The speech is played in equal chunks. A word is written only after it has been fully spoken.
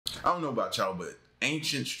I don't know about y'all, but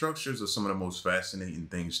ancient structures are some of the most fascinating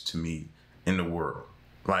things to me in the world.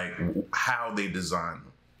 Like how they design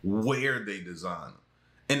them, where they design them,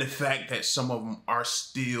 and the fact that some of them are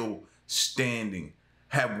still standing,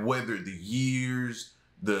 have weathered the years,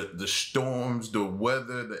 the storms, the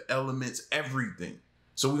weather, the elements, everything.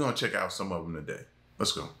 So we're going to check out some of them today.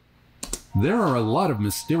 Let's go. There are a lot of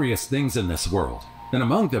mysterious things in this world, and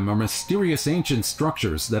among them are mysterious ancient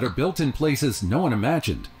structures that are built in places no one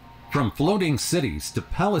imagined. From floating cities to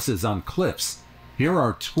palaces on cliffs, here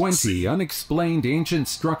are 20 unexplained ancient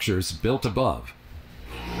structures built above.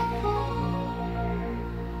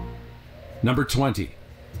 Number 20.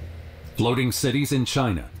 Floating cities in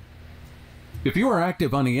China. If you are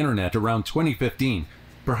active on the internet around 2015,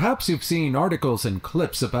 perhaps you've seen articles and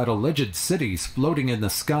clips about alleged cities floating in the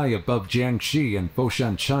sky above Jiangxi and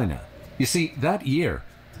Foshan, China. You see, that year,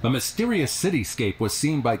 a mysterious cityscape was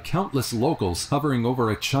seen by countless locals hovering over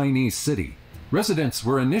a Chinese city. Residents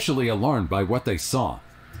were initially alarmed by what they saw,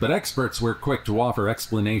 but experts were quick to offer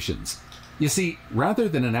explanations. You see, rather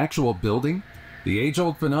than an actual building, the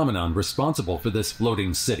age-old phenomenon responsible for this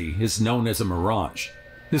floating city is known as a mirage.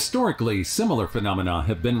 Historically, similar phenomena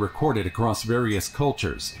have been recorded across various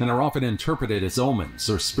cultures and are often interpreted as omens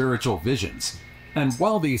or spiritual visions. And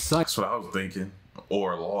while these sites— That's what I was thinking.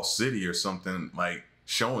 Or a lost city or something, like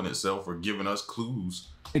showing itself or giving us clues.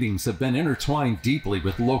 Sightings have been intertwined deeply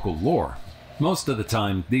with local lore. Most of the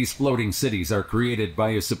time, these floating cities are created by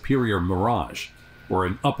a superior mirage, or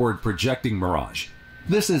an upward projecting mirage.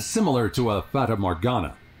 This is similar to a fata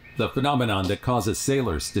morgana, the phenomenon that causes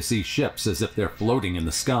sailors to see ships as if they're floating in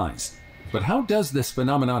the skies. But how does this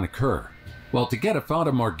phenomenon occur? Well, to get a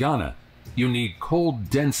fata morgana, you need cold,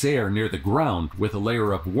 dense air near the ground with a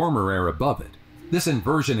layer of warmer air above it. This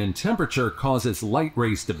inversion in temperature causes light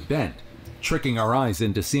rays to bend, tricking our eyes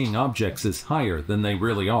into seeing objects as higher than they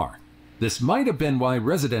really are. This might have been why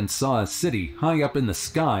residents saw a city high up in the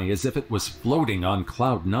sky as if it was floating on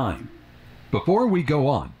cloud 9. Before we go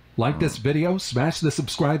on, like this video, smash the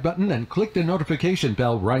subscribe button, and click the notification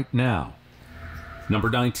bell right now. Number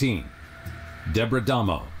 19.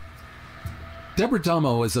 Debra-Damo.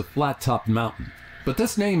 Debra-Damo is a flat-topped mountain, but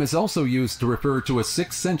this name is also used to refer to a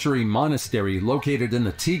 6th century monastery located in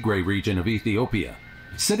the Tigray region of Ethiopia.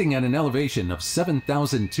 Sitting at an elevation of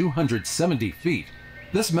 7,270 feet,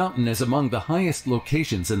 this mountain is among the highest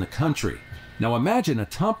locations in the country. Now imagine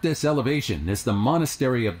atop this elevation is the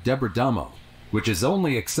monastery of Debra-Damo, which is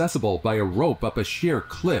only accessible by a rope up a sheer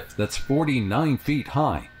cliff that's 49 feet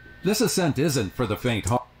high. This ascent isn't for the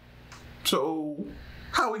faint-hearted. So,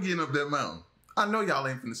 how we getting up that mountain? I know y'all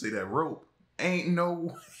ain't finna say that rope. Ain't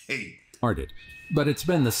no way. But it's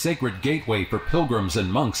been the sacred gateway for pilgrims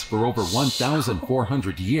and monks for over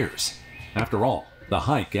 1,400 years. After all, the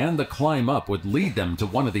hike and the climb up would lead them to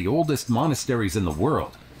one of the oldest monasteries in the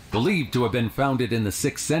world, believed to have been founded in the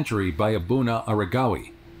 6th century by Abuna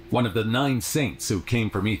Aragawi, one of the 9 saints who came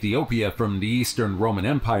from Ethiopia from the Eastern Roman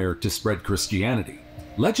Empire to spread Christianity.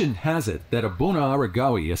 Legend has it that Abuna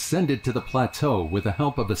Aragawi ascended to the plateau with the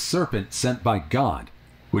help of a serpent sent by God,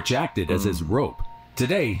 which acted as his rope.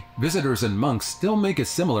 Today, visitors and monks still make a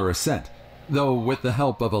similar ascent, though with the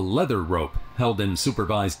help of a leather rope held and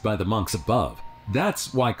supervised by the monks above.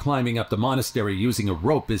 That's why climbing up the monastery using a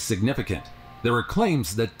rope is significant. There are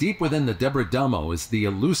claims that deep within the Debra-Damo is the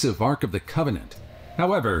elusive Ark of the Covenant.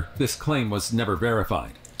 However, this claim was never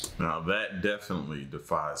verified. Now that definitely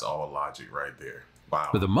defies all logic right there. Wow.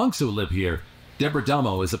 For the monks who live here,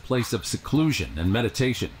 Debra-Damo is a place of seclusion and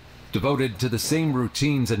meditation, devoted to the same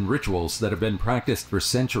routines and rituals that have been practiced for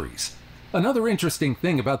centuries. Another interesting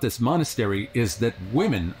thing about this monastery is that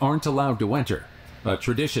women aren't allowed to enter, a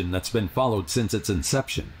tradition that's been followed since its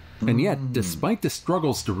inception. And yet, despite the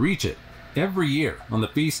struggles to reach it, every year on the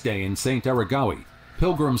feast day in St. Aragawi,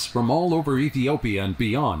 pilgrims from all over Ethiopia and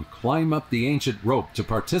beyond climb up the ancient rope to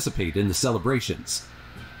participate in the celebrations.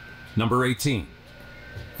 Number 18.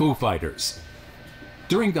 Foo Fighters.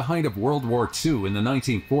 During the height of World War II in the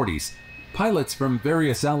 1940s, pilots from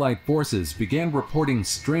various Allied forces began reporting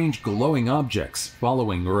strange glowing objects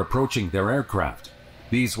following or approaching their aircraft.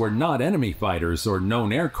 These were not enemy fighters or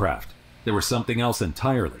known aircraft. They were something else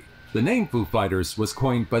entirely. The name Foo Fighters was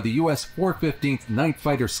coined by the U.S. 415th Night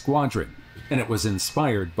Fighter Squadron, and it was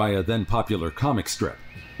inspired by a then popular comic strip.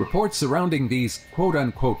 Reports surrounding these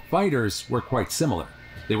quote-unquote fighters were quite similar.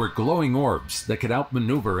 They were glowing orbs that could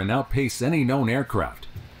outmaneuver and outpace any known aircraft,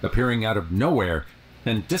 appearing out of nowhere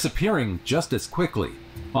and disappearing just as quickly,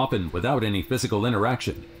 often without any physical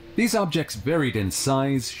interaction. These objects varied in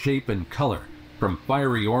size, shape, and color, from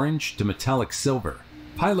fiery orange to metallic silver.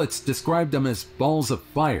 Pilots described them as balls of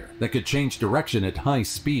fire that could change direction at high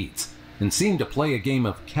speeds and seemed to play a game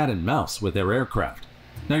of cat and mouse with their aircraft.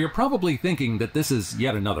 Now you're probably thinking that this is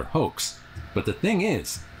yet another hoax, but the thing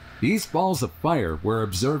is, these balls of fire were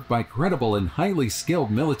observed by credible and highly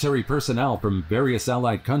skilled military personnel from various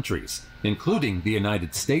allied countries, including the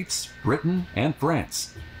United States, Britain, and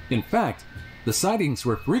France. In fact, the sightings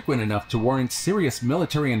were frequent enough to warrant serious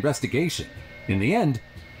military investigation. In the end,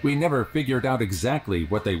 we never figured out exactly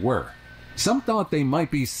what they were. Some thought they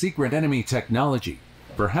might be secret enemy technology,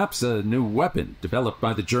 perhaps a new weapon developed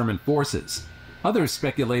by the German forces. Others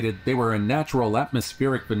speculated they were a natural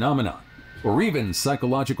atmospheric phenomenon, or even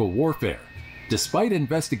psychological warfare. Despite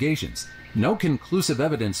investigations, no conclusive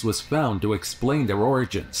evidence was found to explain their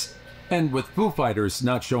origins. And with Foo Fighters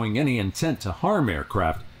not showing any intent to harm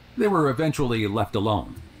aircraft, they were eventually left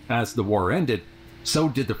alone. As the war ended, so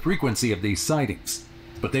did the frequency of these sightings,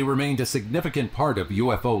 but they remained a significant part of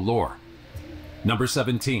UFO lore. Number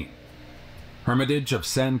 17. Hermitage of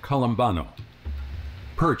San Colombano.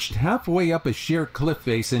 Perched halfway up a sheer cliff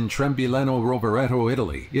face in Trembilano Rovereto,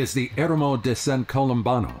 Italy, is the Eremo di San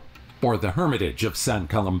Colombano, or the Hermitage of San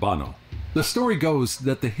Colombano. The story goes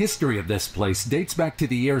that the history of this place dates back to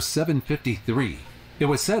the year 753. It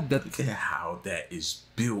was said that... Look at how that is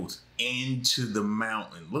built into the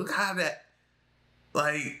mountain. Look how that...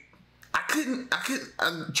 Like,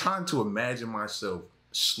 I'm trying to imagine myself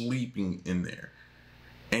sleeping in there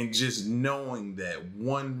and just knowing that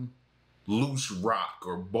one loose rock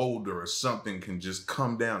or boulder or something can just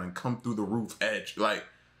come down and come through the roof edge. Like,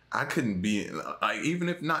 I couldn't be, like, even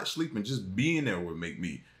if not sleeping, just being there would make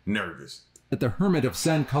me nervous. The Hermit of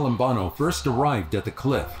San Colombano first arrived at the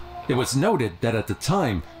cliff. It was noted that at the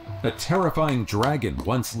time, a terrifying dragon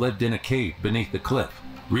once lived in a cave beneath the cliff,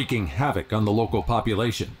 wreaking havoc on the local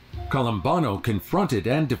population. Colombano confronted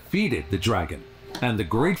and defeated the dragon, and the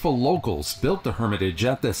grateful locals built the hermitage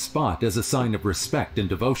at this spot as a sign of respect and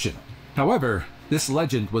devotion. However, this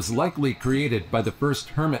legend was likely created by the first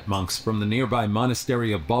hermit monks from the nearby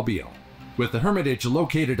monastery of Bobbio. With the hermitage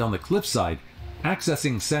located on the cliffside,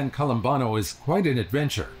 accessing San Colombano is quite an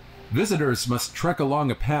adventure. Visitors must trek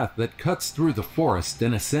along a path that cuts through the forest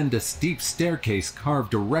and ascend a steep staircase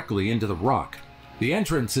carved directly into the rock. The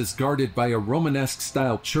entrance is guarded by a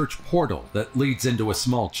Romanesque-style church portal that leads into a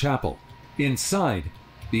small chapel. Inside,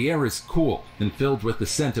 the air is cool and filled with the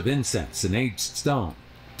scent of incense and aged stone.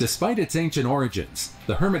 Despite its ancient origins,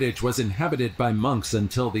 the hermitage was inhabited by monks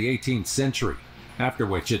until the 18th century, after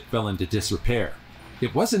which it fell into disrepair.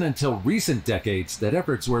 It wasn't until recent decades that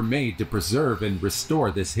efforts were made to preserve and restore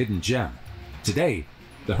this hidden gem. Today,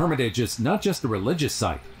 the hermitage is not just a religious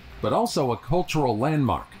site, but also a cultural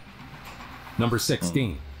landmark. Number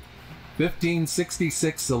 16.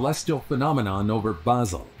 1566 Celestial Phenomenon over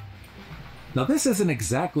Basel. Now this isn't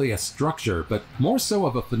exactly a structure, but more so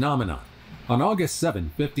of a phenomenon. On August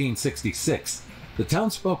 7, 1566, the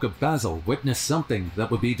townsfolk of Basel witnessed something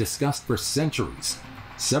that would be discussed for centuries.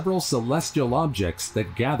 Several celestial objects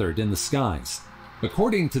that gathered in the skies.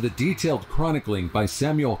 According to the detailed chronicling by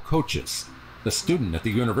Samuel Kochis, a student at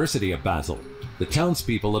the University of Basel, the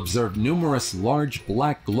townspeople observed numerous large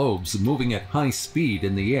black globes moving at high speed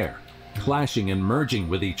in the air, clashing and merging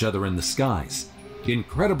with each other in the skies.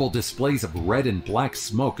 Incredible displays of red and black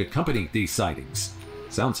smoke accompanied these sightings.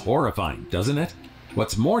 Sounds horrifying, doesn't it?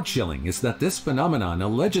 What's more chilling is that this phenomenon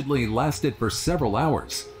allegedly lasted for several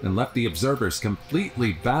hours and left the observers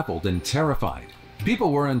completely baffled and terrified.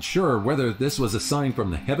 People were unsure whether this was a sign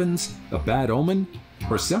from the heavens, a bad omen,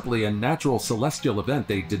 or simply a natural celestial event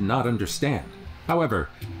they did not understand. However,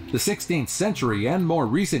 the 16th century and more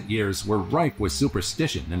recent years were rife with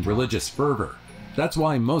superstition and religious fervor. That's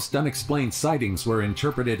why most unexplained sightings were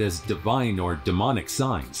interpreted as divine or demonic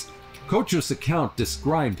signs. Kochus' account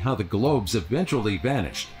described how the globes eventually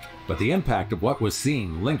vanished, but the impact of what was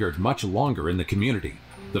seen lingered much longer in the community.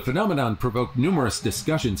 The phenomenon provoked numerous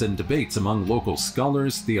discussions and debates among local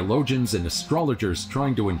scholars, theologians, and astrologers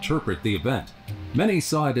trying to interpret the event. Many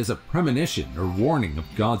saw it as a premonition or warning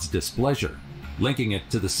of God's displeasure, linking it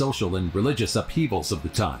to the social and religious upheavals of the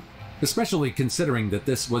time, especially considering that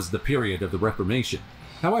this was the period of the Reformation.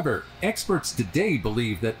 However, experts today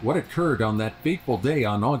believe that what occurred on that fateful day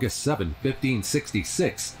on August 7,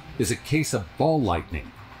 1566, is a case of ball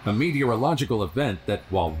lightning, a meteorological event that,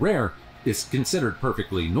 while rare, is considered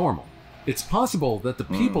perfectly normal. It's possible that the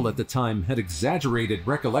people at the time had exaggerated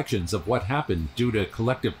recollections of what happened due to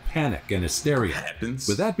collective panic and hysteria.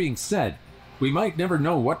 With that being said, we might never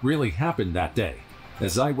know what really happened that day,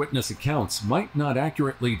 as eyewitness accounts might not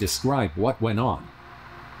accurately describe what went on.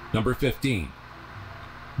 Number 15.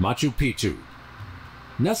 Machu Picchu.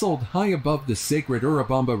 Nestled high above the sacred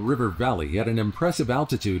Urubamba River Valley at an impressive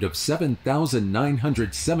altitude of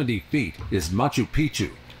 7,970 feet is Machu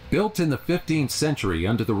Picchu. Built in the 15th century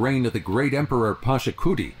under the reign of the great Emperor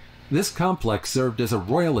Pachacuti, this complex served as a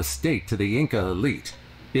royal estate to the Inca elite.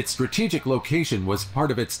 Its strategic location was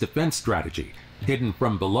part of its defense strategy, hidden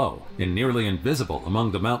from below and nearly invisible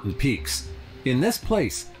among the mountain peaks. In this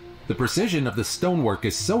place, the precision of the stonework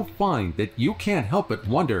is so fine that you can't help but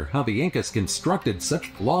wonder how the Incas constructed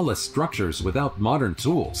such flawless structures without modern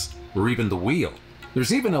tools, or even the wheel.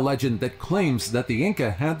 There's even a legend that claims that the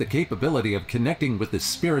Inca had the capability of connecting with the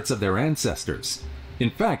spirits of their ancestors. In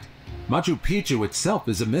fact, Machu Picchu itself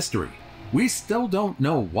is a mystery. We still don't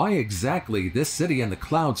know why exactly this city in the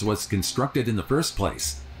clouds was constructed in the first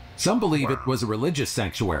place. Some believe it was a religious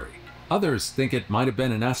sanctuary. Others think it might have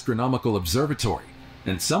been an astronomical observatory.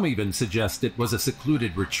 And some even suggest it was a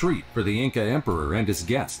secluded retreat for the Inca emperor and his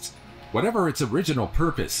guests. Whatever its original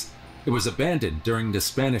purpose, it was abandoned during the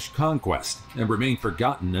Spanish conquest and remained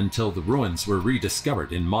forgotten until the ruins were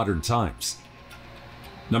rediscovered in modern times.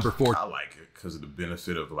 Number 4. I like it because of the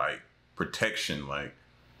benefit of like protection, like,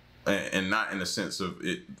 and not in the sense of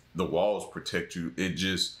it, the walls protect you. It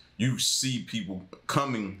just, you see people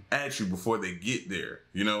coming at you before they get there.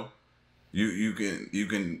 You know, you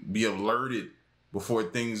can be alerted before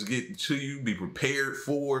things get to you, be prepared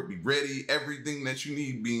for it, be ready, everything that you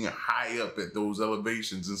need being high up at those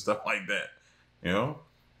elevations and stuff like that. You know?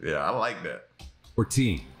 Yeah, I like that.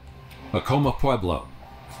 14. Acoma Pueblo.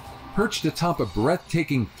 Perched atop a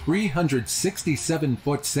breathtaking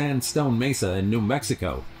 367-foot sandstone mesa in New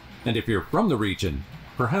Mexico, and if you're from the region,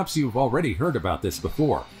 perhaps you've already heard about this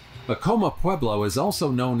before. Acoma Pueblo is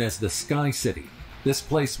also known as the Sky City. This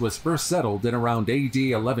place was first settled in around AD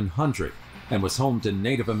 1100, and was home to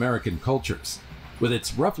Native American cultures. With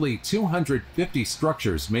its roughly 250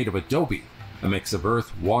 structures made of adobe, a mix of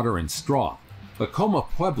earth, water, and straw, Acoma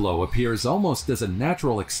Pueblo appears almost as a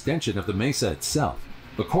natural extension of the mesa itself.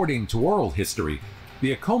 According to oral history,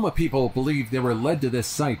 the Acoma people believed they were led to this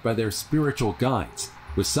site by their spiritual guides,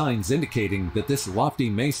 with signs indicating that this lofty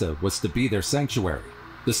mesa was to be their sanctuary.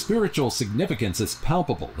 The spiritual significance is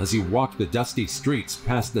palpable as you walk the dusty streets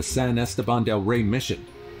past the San Esteban del Rey mission,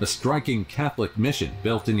 a striking Catholic mission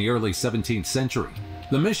built in the early 17th century.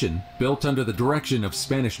 The mission, built under the direction of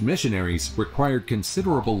Spanish missionaries, required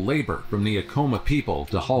considerable labor from the Acoma people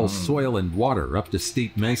to haul soil and water up the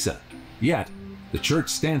steep mesa. Yet, the church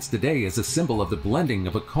stands today as a symbol of the blending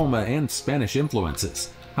of Acoma and Spanish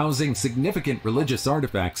influences, housing significant religious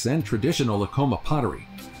artifacts and traditional Acoma pottery.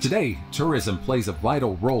 Today, tourism plays a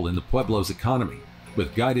vital role in the Pueblo's economy,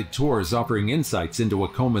 with guided tours offering insights into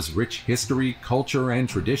Acoma's rich history, culture, and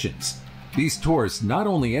traditions. These tours not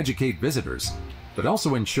only educate visitors, but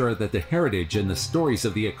also ensure that the heritage and the stories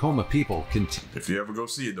of the Acoma people continue. If you ever go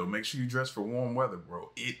see it, though, make sure you dress for warm weather,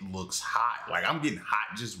 bro. It looks hot. Like, I'm getting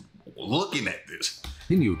hot just looking at this.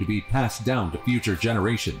 Continue to be passed down to future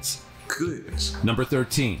generations. Goodness. Number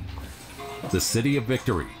 13. The City of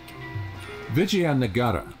Victory.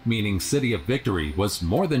 Vijayanagara, meaning City of Victory, was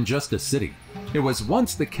more than just a city. It was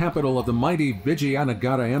once the capital of the mighty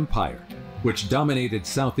Vijayanagara Empire, which dominated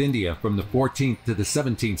South India from the 14th to the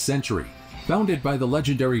 17th century. Founded by the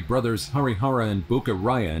legendary brothers Harihara and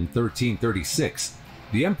Bukaraya in 1336,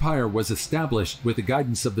 the empire was established with the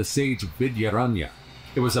guidance of the sage Vidyaranya.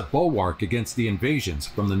 It was a bulwark against the invasions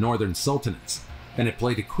from the northern sultanates, and it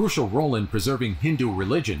played a crucial role in preserving Hindu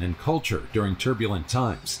religion and culture during turbulent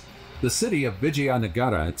times. The city of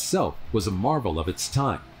Vijayanagara itself was a marvel of its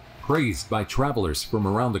time, praised by travelers from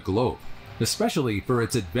around the globe, especially for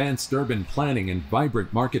its advanced urban planning and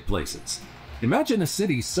vibrant marketplaces. Imagine a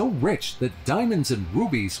city so rich that diamonds and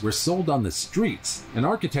rubies were sold on the streets, and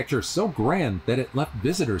architecture so grand that it left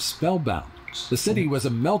visitors spellbound. The city was a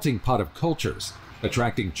melting pot of cultures,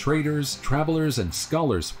 attracting traders, travelers, and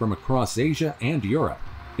scholars from across Asia and Europe.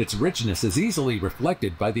 Its richness is easily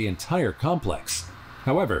reflected by the entire complex.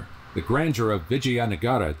 However, the grandeur of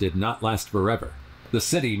Vijayanagara did not last forever. The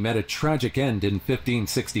city met a tragic end in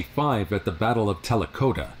 1565 at the Battle of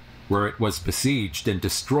Telakota, where it was besieged and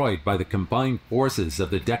destroyed by the combined forces of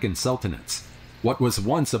the Deccan Sultanates. What was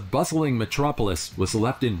once a bustling metropolis was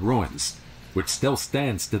left in ruins, which still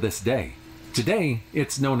stands to this day. Today,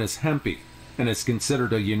 it's known as Hampi, and is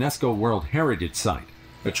considered a UNESCO World Heritage Site,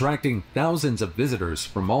 attracting thousands of visitors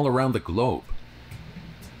from all around the globe.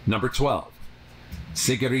 Number 12.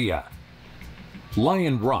 Sigiriya.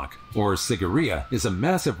 Lion Rock, or Sigiriya, is a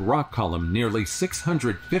massive rock column nearly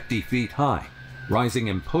 650 feet high, rising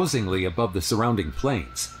imposingly above the surrounding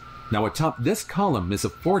plains. Now atop this column is a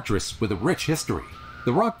fortress with a rich history.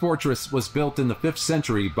 The rock fortress was built in the 5th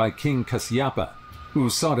century by King Kasyapa, who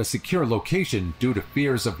sought a secure location due to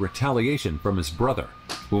fears of retaliation from his brother,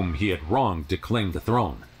 whom he had wronged to claim the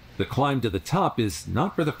throne. The climb to the top is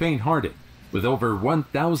not for the faint-hearted, with over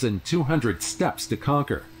 1,200 steps to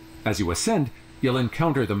conquer. As you ascend, you'll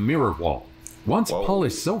encounter the mirror wall, once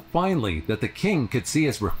polished so finely that the king could see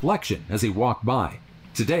his reflection as he walked by.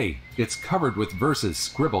 Today, it's covered with verses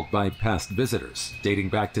scribbled by past visitors, dating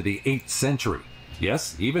back to the 8th century.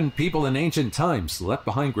 Yes, even people in ancient times left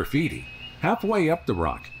behind graffiti. Halfway up the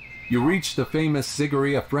rock, you reach the famous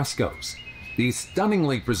Sigiriya frescoes. These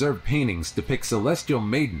stunningly preserved paintings depict celestial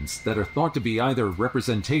maidens that are thought to be either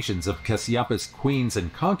representations of Kasyapa's queens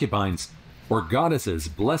and concubines, or goddesses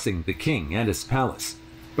blessing the king and his palace.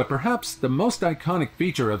 But perhaps the most iconic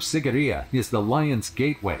feature of Sigiriya is the Lion's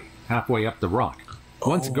Gateway, halfway up the rock.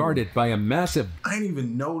 Once guarded by a massive... I didn't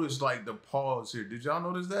even notice like the pause here. Did y'all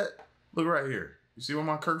notice that? Look right here. You see where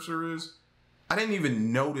my cursor is? I didn't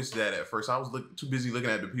even notice that at first. I was too busy looking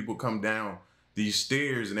at the people come down these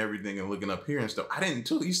stairs and everything and looking up here and stuff. I didn't,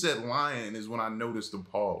 until he said lion is when I noticed the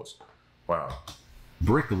pause. Wow.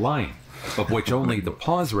 Brick lion, of which only the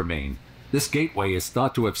paws remain. This gateway is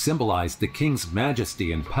thought to have symbolized the king's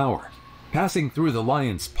majesty and power. Passing through the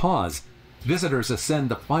lion's paws, visitors ascend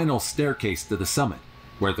the final staircase to the summit,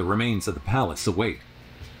 where the remains of the palace await.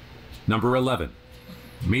 Number 11.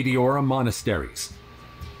 Meteora Monasteries.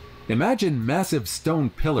 Imagine massive stone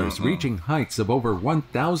pillars reaching heights of over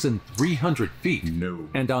 1,300 feet. No.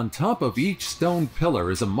 And on top of each stone pillar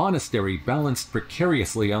is a monastery balanced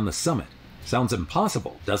precariously on the summit. Sounds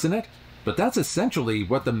impossible, doesn't it? But that's essentially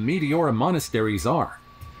what the Meteora Monasteries are.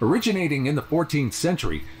 Originating in the 14th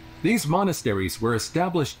century, these monasteries were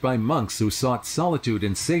established by monks who sought solitude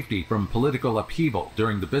and safety from political upheaval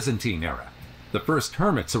during the Byzantine era. The first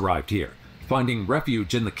hermits arrived here, finding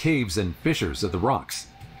refuge in the caves and fissures of the rocks.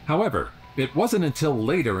 However, it wasn't until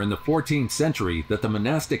later in the 14th century that the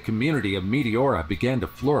monastic community of Meteora began to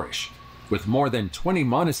flourish, with more than 20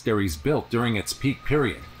 monasteries built during its peak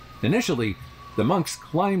period. Initially, the monks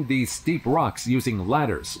climbed these steep rocks using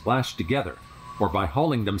ladders lashed together, or by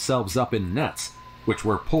hauling themselves up in nets, which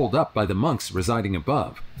were pulled up by the monks residing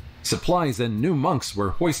above. Supplies and new monks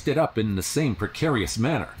were hoisted up in the same precarious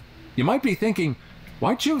manner. You might be thinking,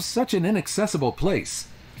 why choose such an inaccessible place?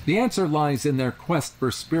 The answer lies in their quest for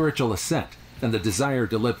spiritual ascent and the desire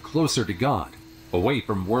to live closer to God, away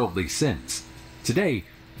from worldly sins. Today,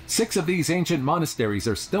 6 of these ancient monasteries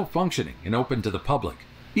are still functioning and open to the public.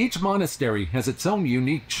 Each monastery has its own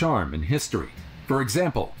unique charm and history. For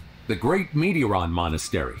example, the Great Meteoron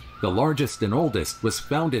Monastery, the largest and oldest, was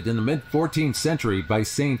founded in the mid-14th century by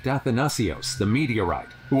Saint Athanasios the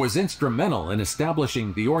Meteorite, who was instrumental in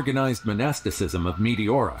establishing the organized monasticism of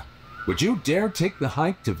Meteora. Would you dare take the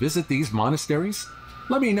hike to visit these monasteries?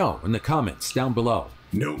 Let me know in the comments down below.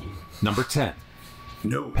 No. Number 10.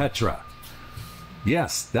 No. Petra.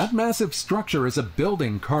 Yes, that massive structure is a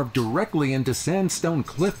building carved directly into sandstone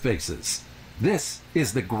cliff faces. This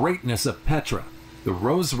is the greatness of Petra, the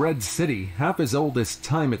rose-red city half as old as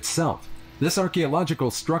time itself. This archaeological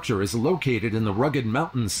structure is located in the rugged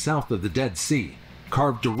mountains south of the Dead Sea.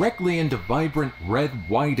 Carved directly into vibrant red,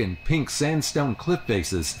 white, and pink sandstone cliff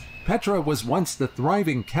faces, Petra was once the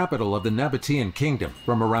thriving capital of the Nabatean kingdom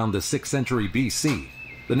from around the 6th century BC.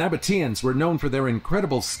 The Nabateans were known for their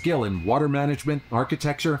incredible skill in water management,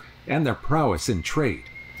 architecture, and their prowess in trade,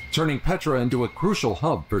 turning Petra into a crucial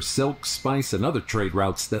hub for silk, spice, and other trade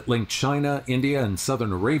routes that linked China, India, and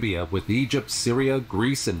southern Arabia with Egypt, Syria,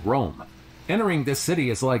 Greece, and Rome. Entering this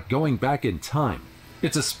city is like going back in time.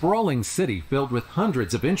 It's a sprawling city filled with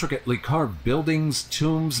hundreds of intricately carved buildings,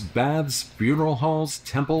 tombs, baths, funeral halls,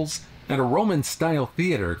 temples, and a Roman-style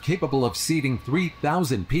theater capable of seating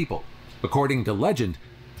 3,000 people. According to legend,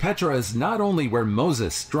 Petra is not only where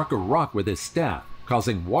Moses struck a rock with his staff,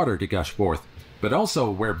 causing water to gush forth, but also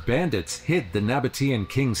where bandits hid the Nabatean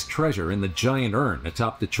king's treasure in the giant urn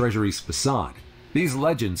atop the treasury's facade. These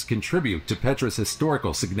legends contribute to Petra's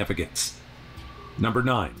historical significance. Number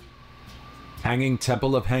 9. Hanging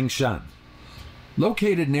Temple of Hangshan.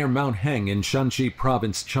 Located near Mount Heng in Shanxi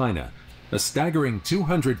Province, China, a staggering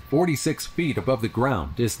 246 feet above the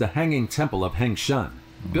ground is the Hanging Temple of Hangshan.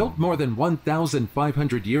 Built more than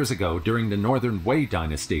 1,500 years ago during the Northern Wei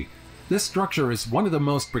dynasty, this structure is one of the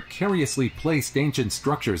most precariously placed ancient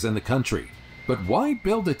structures in the country. But why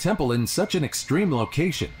build a temple in such an extreme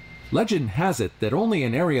location? Legend has it that only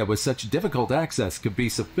an area with such difficult access could be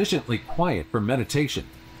sufficiently quiet for meditation.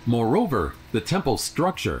 Moreover, the temple's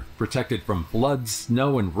structure, protected from floods,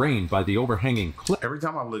 snow, and rain by the overhanging cliff. Every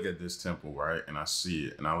time I look at this temple, right, and I see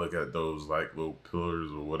it, and I look at those like little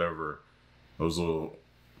pillars or whatever, those little,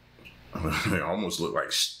 they almost look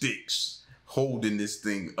like sticks holding this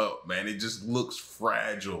thing up, man. It just looks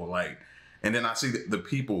fragile. Like, and then I see the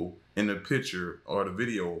people in the picture or the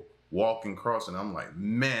video walking across, and I'm like,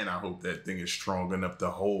 man, I hope that thing is strong enough to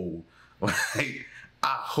hold. Like,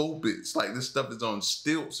 I hope it's like this stuff is on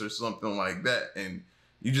stilts or something like that. And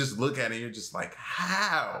you just look at it, and you're just like,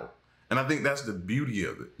 how? And I think that's the beauty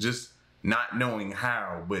of it. Just not knowing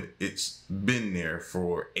how, but it's been there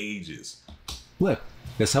for ages. Flip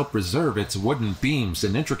has helped preserve its wooden beams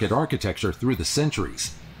and intricate architecture through the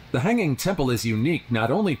centuries. The Hanging Temple is unique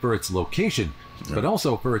not only for its location, but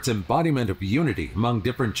also for its embodiment of unity among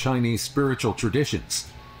different Chinese spiritual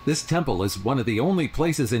traditions. This temple is one of the only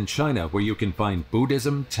places in China where you can find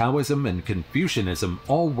Buddhism, Taoism, and Confucianism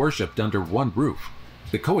all worshipped under one roof.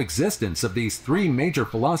 The coexistence of these three major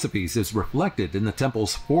philosophies is reflected in the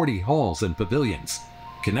temple's 40 halls and pavilions,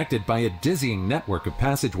 connected by a dizzying network of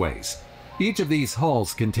passageways. Each of these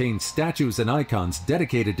halls contains statues and icons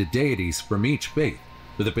dedicated to deities from each faith,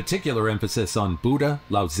 with a particular emphasis on Buddha,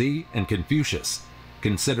 Laozi, and Confucius,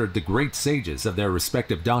 considered the great sages of their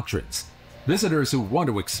respective doctrines. Visitors who want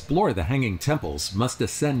to explore the Hanging Temples must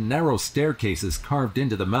ascend narrow staircases carved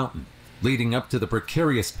into the mountain, leading up to the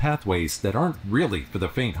precarious pathways that aren't really for the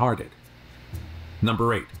faint-hearted.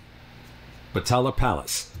 Number 8. Potala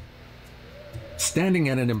Palace. Standing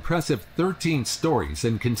at an impressive 13 stories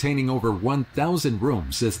and containing over 1,000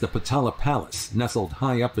 rooms is the Potala Palace, nestled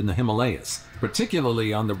high up in the Himalayas,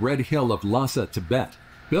 particularly on the Red Hill of Lhasa, Tibet.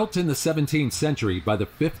 Built in the 17th century by the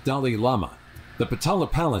 5th Dalai Lama, the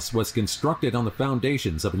Potala Palace was constructed on the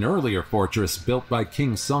foundations of an earlier fortress built by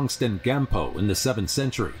King Songtsen Gampo in the 7th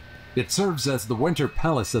century. It serves as the winter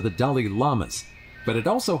palace of the Dalai Lamas, but it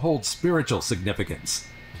also holds spiritual significance.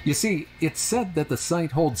 You see, it's said that the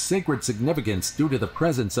site holds sacred significance due to the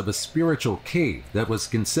presence of a spiritual cave that was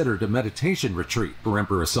considered a meditation retreat for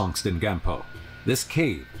Emperor Songtsen Gampo. This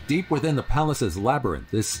cave, deep within the palace's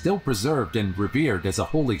labyrinth, is still preserved and revered as a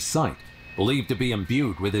holy site, believed to be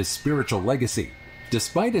imbued with his spiritual legacy.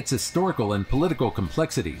 Despite its historical and political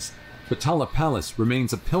complexities, Potala Palace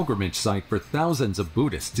remains a pilgrimage site for thousands of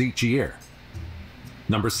Buddhists each year.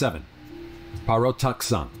 Number 7.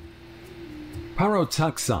 Parotaksang.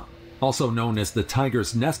 Parotaksang, also known as the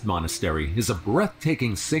Tiger's Nest Monastery, is a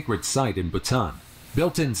breathtaking sacred site in Bhutan.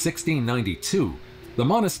 Built in 1692, the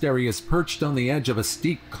monastery is perched on the edge of a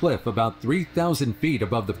steep cliff about 3,000 feet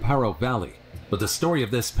above the Paro Valley. But the story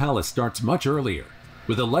of this palace starts much earlier,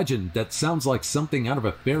 with a legend that sounds like something out of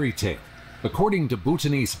a fairy tale. According to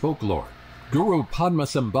Bhutanese folklore, Guru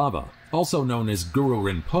Padmasambhava, also known as Guru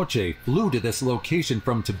Rinpoche, flew to this location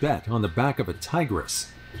from Tibet on the back of a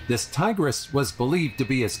tigress. This tigress was believed to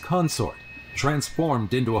be his consort,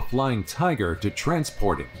 transformed into a flying tiger to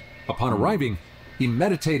transport him. Upon arriving, he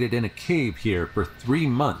meditated in a cave here for 3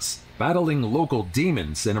 months, battling local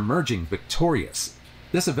demons and emerging victorious.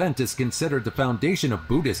 This event is considered the foundation of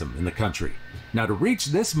Buddhism in the country. Now, to reach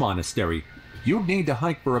this monastery, you'd need to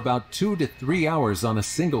hike for about 2 to 3 hours on a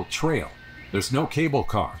single trail. There's no cable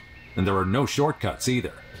car, and there are no shortcuts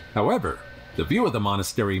either. However, the view of the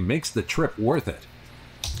monastery makes the trip worth it.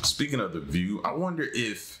 Speaking of the view, I wonder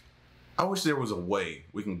if, I wish there was a way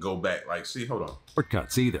we can go back, like, see, hold on.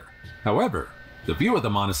 Shortcuts either. However, the view of the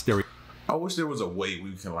monastery, I wish there was a way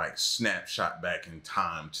we can like snapshot back in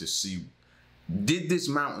time to see, did this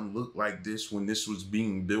mountain look like this when this was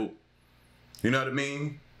being built? You know what I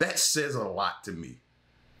mean? That says a lot to me.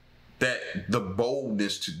 That the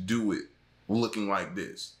boldness to do it looking like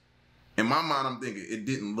this. In my mind, I'm thinking it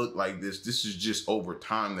didn't look like this. This is just over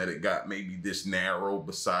time that it got maybe this narrow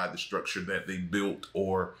beside the structure that they built,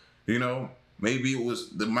 or, you know, maybe it was,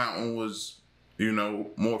 the mountain was, you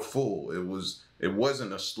know, more full. It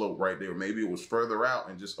wasn't a slope right there. Maybe it was further out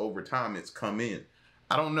and just over time it's come in.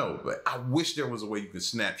 I don't know, but I wish there was a way you could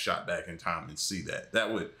snapshot back in time and see that.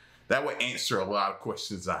 That would answer a lot of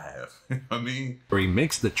questions I have. You know what I mean? Or he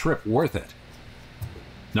makes the trip worth it.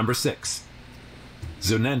 Number 6.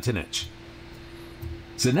 Zunantanich.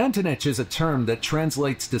 Zunantanich is a term that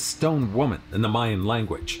translates to stone woman in the Mayan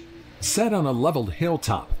language. Set on a leveled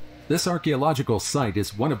hilltop, this archaeological site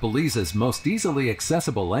is one of Belize's most easily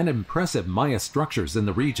accessible and impressive Maya structures in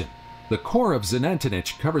the region. The core of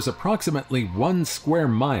Zunantanich covers approximately 1 square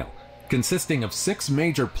mile, consisting of 6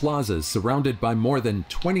 major plazas surrounded by more than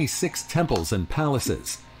 26 temples and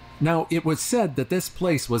palaces. Now, it was said that this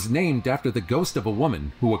place was named after the ghost of a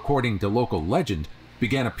woman who, according to local legend,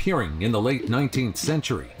 began appearing in the late 19th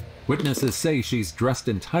century. Witnesses say she's dressed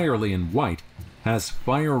entirely in white, has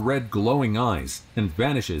fire-red glowing eyes, and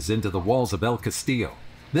vanishes into the walls of El Castillo.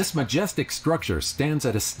 This majestic structure stands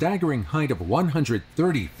at a staggering height of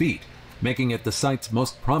 130 feet, making it the site's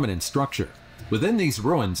most prominent structure. Within these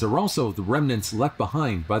ruins are also the remnants left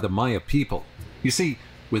behind by the Maya people. You see,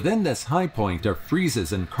 within this high point are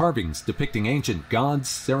friezes and carvings depicting ancient gods,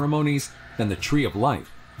 ceremonies, and the Tree of Life,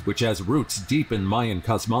 which has roots deep in Mayan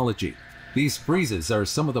cosmology. These friezes are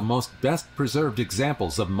some of the most best preserved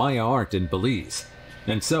examples of Maya art in Belize.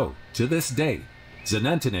 And so, to this day,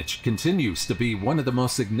 Zenantinich continues to be one of the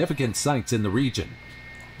most significant sites in the region.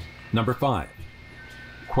 Number 5.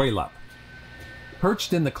 Cuelap.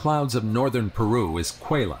 Perched in the clouds of northern Peru is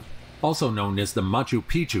Cuelap, also known as the Machu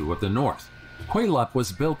Picchu of the north. Cuelap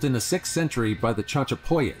was built in the 6th century by the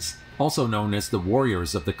Chachapoyas, also known as the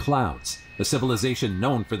Warriors of the Clouds, a civilization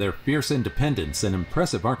known for their fierce independence and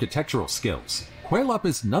impressive architectural skills. Cuelap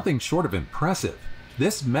is nothing short of impressive.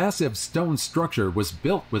 This massive stone structure was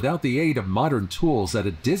built without the aid of modern tools at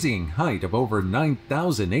a dizzying height of over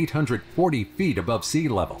 9,840 feet above sea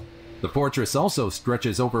level. The fortress also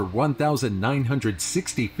stretches over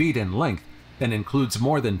 1,960 feet in length and includes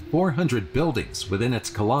more than 400 buildings within its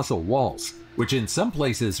colossal walls, which in some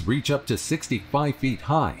places reach up to 65 feet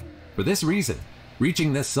high. For this reason,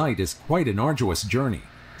 reaching this site is quite an arduous journey.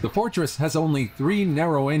 The fortress has only 3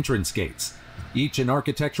 narrow entrance gates, each an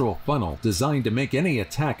architectural funnel designed to make any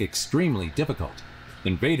attack extremely difficult.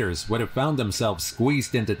 Invaders would have found themselves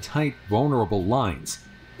squeezed into tight, vulnerable lines,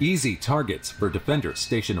 easy targets for defenders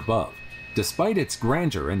stationed above. Despite its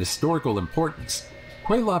grandeur and historical importance,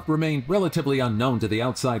 Cuelap remained relatively unknown to the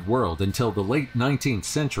outside world until the late 19th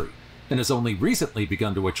century, and has only recently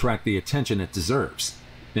begun to attract the attention it deserves.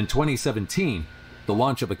 In 2017, the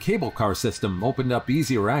launch of a cable car system opened up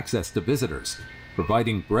easier access to visitors,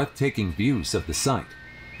 providing breathtaking views of the site.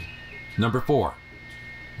 Number 4.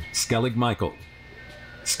 Skellig Michael.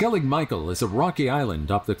 Skellig Michael is a rocky island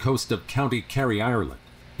off the coast of County Kerry, Ireland.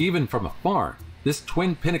 Even from afar, this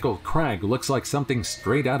twin-pinnacled crag looks like something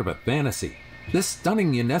straight out of a fantasy. This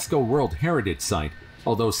stunning UNESCO World Heritage Site,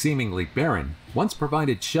 although seemingly barren, once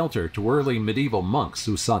provided shelter to early medieval monks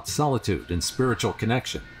who sought solitude and spiritual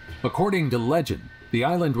connection. According to legend, the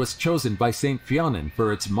island was chosen by St. Fionnan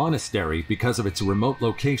for its monastery because of its remote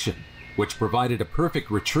location, which provided a perfect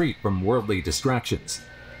retreat from worldly distractions.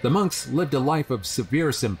 The monks lived a life of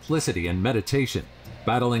severe simplicity and meditation,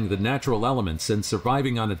 battling the natural elements and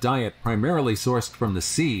surviving on a diet primarily sourced from the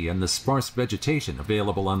sea and the sparse vegetation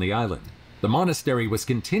available on the island. The monastery was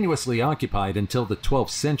continuously occupied until the 12th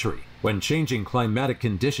century, when changing climatic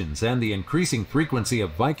conditions and the increasing frequency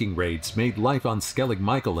of Viking raids made life on Skellig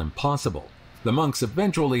Michael impossible. The monks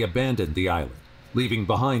eventually abandoned the island, leaving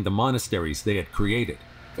behind the monasteries they had created.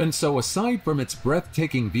 And so, aside from its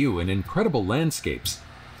breathtaking view and incredible landscapes,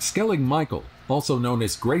 Skellig Michael, also known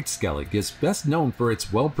as Great Skellig, is best known for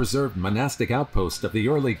its well-preserved monastic outpost of the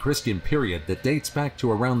early Christian period that dates back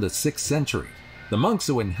to around the 6th century. The monks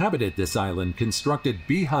who inhabited this island constructed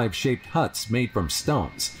beehive-shaped huts made from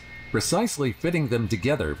stones, precisely fitting them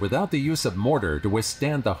together without the use of mortar to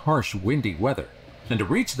withstand the harsh, windy weather. And to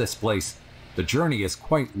reach this place, the journey is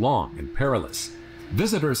quite long and perilous.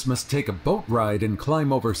 Visitors must take a boat ride and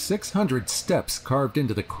climb over 600 steps carved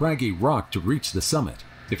into the craggy rock to reach the summit.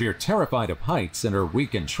 If you're terrified of heights and are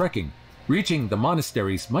weak in trekking, reaching the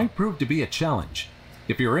monasteries might prove to be a challenge.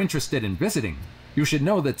 If you're interested in visiting, you should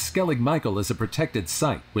know that Skellig Michael is a protected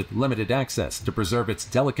site with limited access to preserve its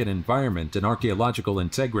delicate environment and archaeological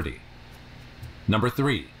integrity. Number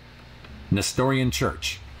 3. Nestorian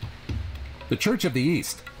Church. The Church of the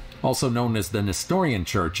East, also known as the Nestorian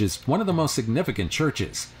Church, is one of the most significant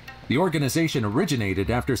churches. The organization originated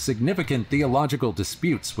after significant theological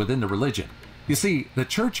disputes within the religion. You see, the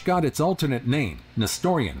church got its alternate name,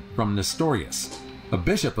 Nestorian, from Nestorius, a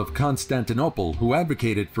bishop of Constantinople who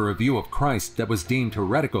advocated for a view of Christ that was deemed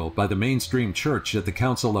heretical by the mainstream church at the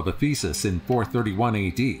Council of Ephesus in 431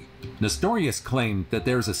 AD. Nestorius claimed that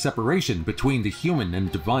there's a separation between the human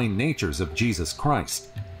and divine natures of Jesus Christ.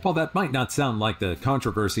 While that might not sound like the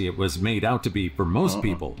controversy it was made out to be for most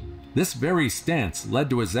people, this very stance led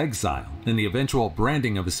to his exile and the eventual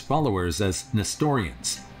branding of his followers as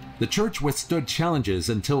Nestorians. The church withstood challenges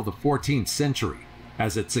until the 14th century,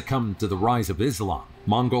 as it succumbed to the rise of Islam,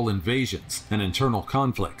 Mongol invasions, and internal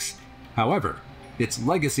conflicts. However, its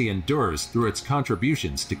legacy endures through its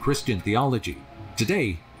contributions to Christian theology.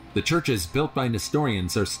 Today, the churches built by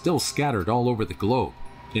Nestorians are still scattered all over the globe,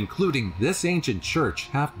 including this ancient church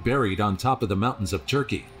half buried on top of the mountains of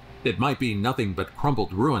Turkey. It might be nothing but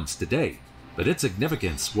crumbled ruins today, but its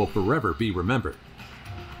significance will forever be remembered.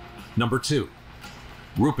 Number 2.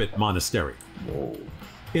 Rupit Monastery.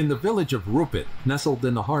 In the village of Rupit, nestled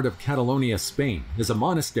in the heart of Catalonia, Spain, is a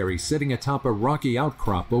monastery sitting atop a rocky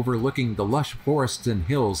outcrop overlooking the lush forests and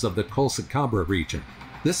hills of the Colsacabra region.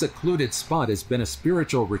 This secluded spot has been a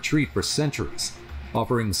spiritual retreat for centuries,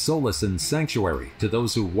 offering solace and sanctuary to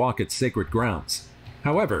those who walk its sacred grounds.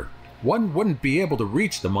 However, one wouldn't be able to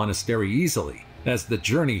reach the monastery easily, as the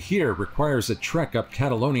journey here requires a trek up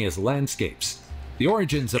Catalonia's landscapes. The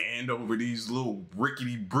origins of and over these little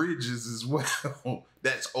rickety bridges as well.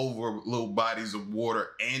 That's over little bodies of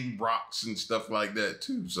water and rocks and stuff like that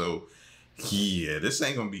too. So yeah, this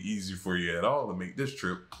ain't gonna be easy for you at all to make this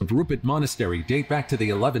trip. Rupert Monastery date back to the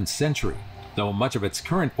 11th century, though much of its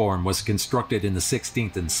current form was constructed in the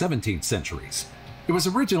 16th and 17th centuries. It was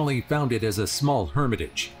originally founded as a small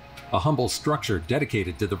hermitage, a humble structure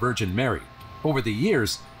dedicated to the Virgin Mary. Over the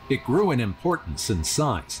years, it grew in importance and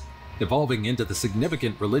size, evolving into the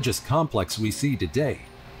significant religious complex we see today,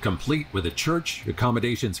 complete with a church,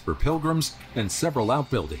 accommodations for pilgrims, and several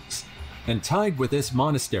outbuildings. And tied with this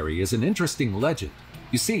monastery is an interesting legend.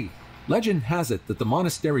 You see, legend has it that the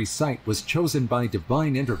monastery site was chosen by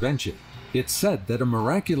divine intervention. It's said that a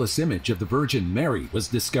miraculous image of the Virgin Mary was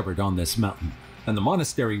discovered on this mountain, and the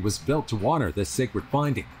monastery was built to honor this sacred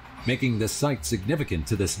finding, making this site significant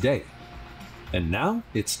to this day. And now,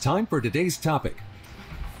 it's time for today's topic.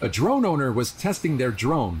 A drone owner was testing their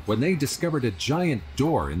drone when they discovered a giant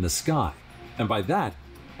door in the sky. And by that,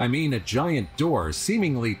 I mean a giant door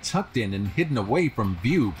seemingly tucked in and hidden away from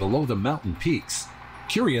view below the mountain peaks.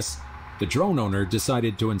 Curious, the drone owner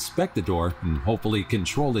decided to inspect the door and hopefully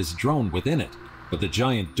control his drone within it. But the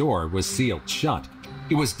giant door was sealed shut.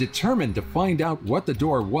 He was determined to find out what the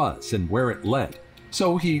door was and where it led.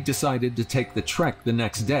 So he decided to take the trek the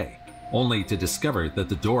next day, only to discover that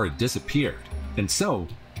the door had disappeared. And so,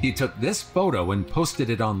 he took this photo and posted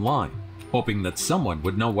it online, hoping that someone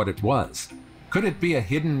would know what it was. Could it be a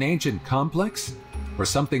hidden ancient complex? Or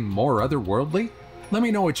something more otherworldly? Let me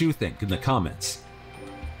know what you think in the comments.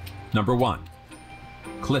 Number 1.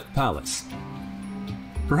 Cliff Palace.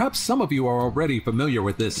 Perhaps some of you are already familiar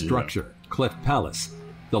with this structure, Cliff Palace,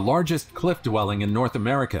 the largest cliff dwelling in North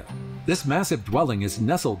America. This massive dwelling is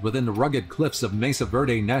nestled within the rugged cliffs of Mesa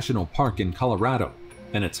Verde National Park in Colorado,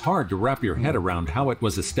 and it's hard to wrap your head around how it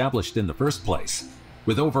was established in the first place.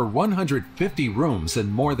 With over 150 rooms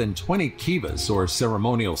and more than 20 kivas or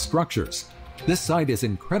ceremonial structures, this site is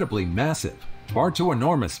incredibly massive, far too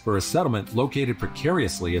enormous for a settlement located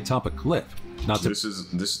precariously atop a cliff.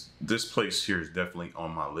 This place here is definitely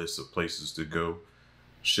on my list of places to go.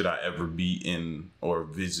 Should I ever be in or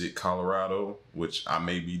visit Colorado, which I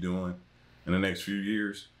may be doing in the next few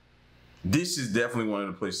years, this is definitely one of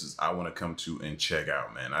the places I want to come to and check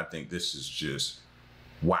out, man. I think this is just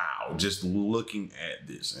wow. Just looking at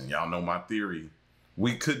this, and y'all know my theory,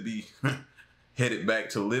 we could be headed back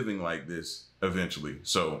to living like this eventually.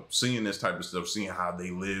 So seeing this type of stuff, seeing how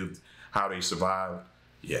they lived, how they survived,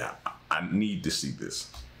 yeah, I need to see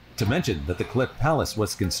this. To mention that the Cliff Palace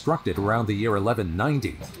was constructed around the year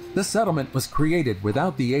 1190, the settlement was created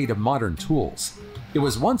without the aid of modern tools. It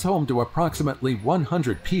was once home to approximately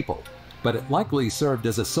 100 people, but it likely served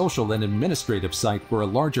as a social and administrative site for a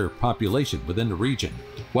larger population within the region.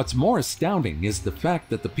 What's more astounding is the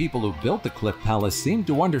fact that the people who built the Cliff Palace seemed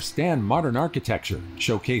to understand modern architecture,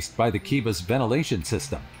 showcased by the kiva's ventilation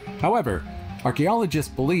system. However,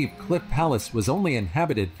 archaeologists believe Cliff Palace was only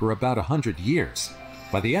inhabited for about 100 years.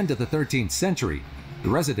 By the end of the 13th century, the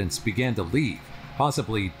residents began to leave,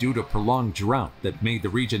 possibly due to prolonged drought that made the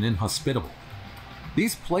region inhospitable.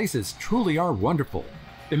 These places truly are wonderful.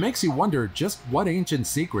 It makes you wonder just what ancient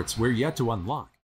secrets we're yet to unlock.